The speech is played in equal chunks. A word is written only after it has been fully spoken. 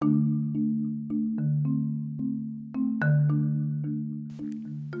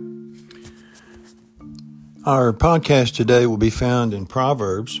Our podcast today will be found in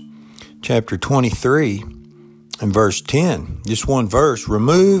Proverbs chapter 23 and verse 10. Just one verse.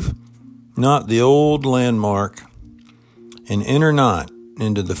 Remove not the old landmark and enter not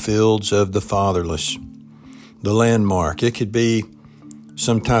into the fields of the fatherless. The landmark. It could be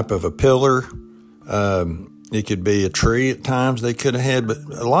some type of a pillar. It could be a tree at times they could have had, but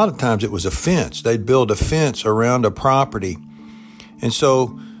a lot of times it was a fence. They'd build a fence around a property. And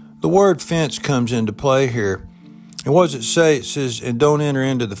so the word fence comes into play here. And what does it say? It says, and don't enter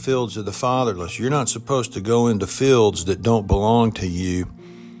into the fields of the fatherless. You're not supposed to go into fields that don't belong to you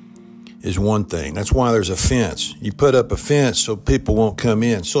is one thing. That's why there's a fence. You put up a fence so people won't come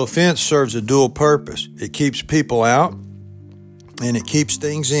in. So a fence serves a dual purpose. It keeps people out and it keeps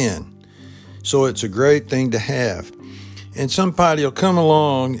things in. So it's a great thing to have. And somebody will come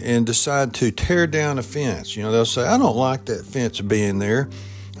along and decide to tear down a fence. You know, they'll say, I don't like that fence being there.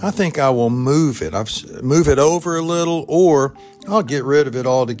 I think I will move it. Move it over a little, or I'll get rid of it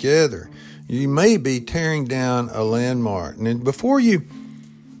altogether. You may be tearing down a landmark. And then before you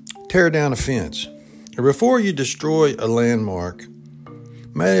tear down a fence, or before you destroy a landmark,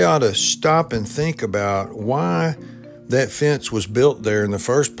 maybe you ought to stop and think about why that fence was built there in the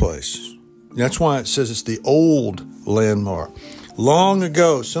first place. That's why it says it's the old landmark. Long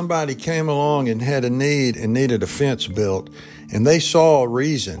ago, somebody came along and had a need and needed a fence built, and they saw a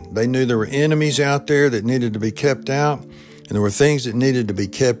reason. They knew there were enemies out there that needed to be kept out, and there were things that needed to be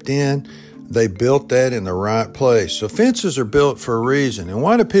kept in. They built that in the right place. So fences are built for a reason. And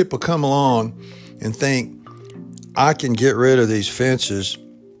why do people come along and think, I can get rid of these fences,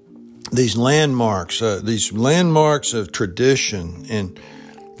 these landmarks of tradition and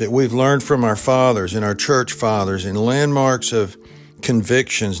that we've learned from our fathers and our church fathers, and landmarks of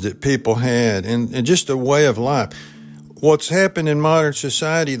convictions that people had, and just a way of life. What's happened in modern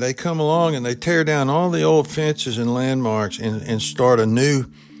society, they come along and they tear down all the old fences and landmarks and start a new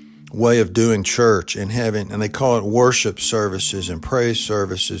way of doing church and they call it worship services and praise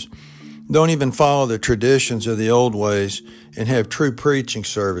services. Don't even follow the traditions of the old ways and have true preaching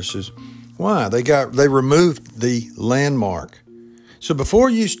services. Why? They removed the landmark. So before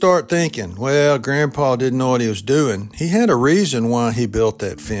you start thinking, well, Grandpa didn't know what he was doing, he had a reason why he built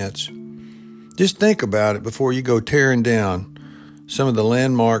that fence. Just think about it before you go tearing down some of the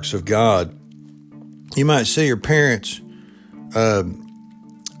landmarks of God. You might see your parents,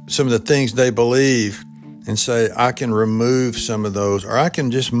 some of the things they believe, and say, I can remove some of those, or I can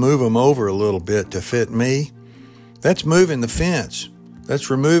just move them over a little bit to fit me. That's moving the fence.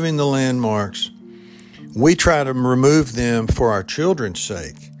 That's removing the landmarks. We try to remove them for our children's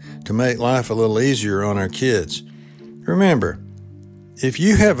sake, to make life a little easier on our kids. Remember, if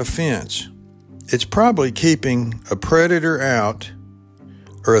you have a fence, it's probably keeping a predator out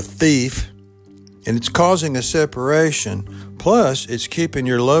or a thief, and it's causing a separation. Plus, it's keeping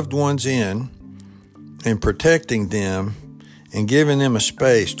your loved ones in and protecting them and giving them a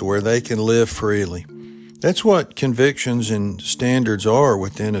space to where they can live freely. That's what convictions and standards are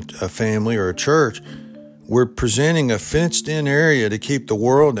within a family or a church. We're presenting a fenced-in area to keep the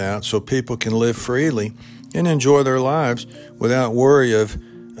world out so people can live freely and enjoy their lives without worry of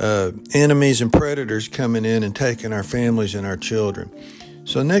enemies and predators coming in and taking our families and our children.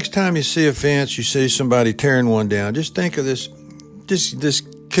 So next time you see a fence, you see somebody tearing one down, just think of this,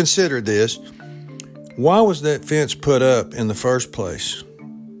 just consider this. Why was that fence put up in the first place?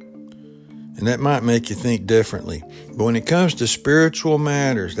 And that might make you think differently. But when it comes to spiritual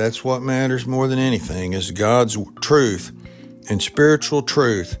matters, that's what matters more than anything, is God's truth and spiritual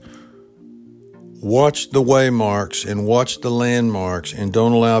truth. Watch the waymarks and watch the landmarks, and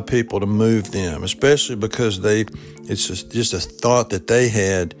don't allow people to move them, especially because it's just a thought that they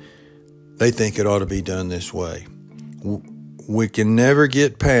had. They think it ought to be done this way. We can never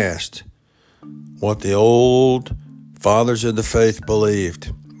get past what the old fathers of the faith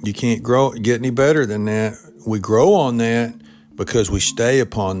believed. You can't get any better than that. We grow on that because we stay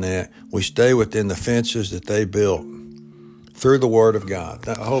upon that. We stay within the fences that they built through the Word of God.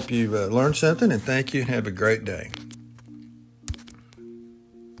 I hope you've learned something, and thank you, and have a great day.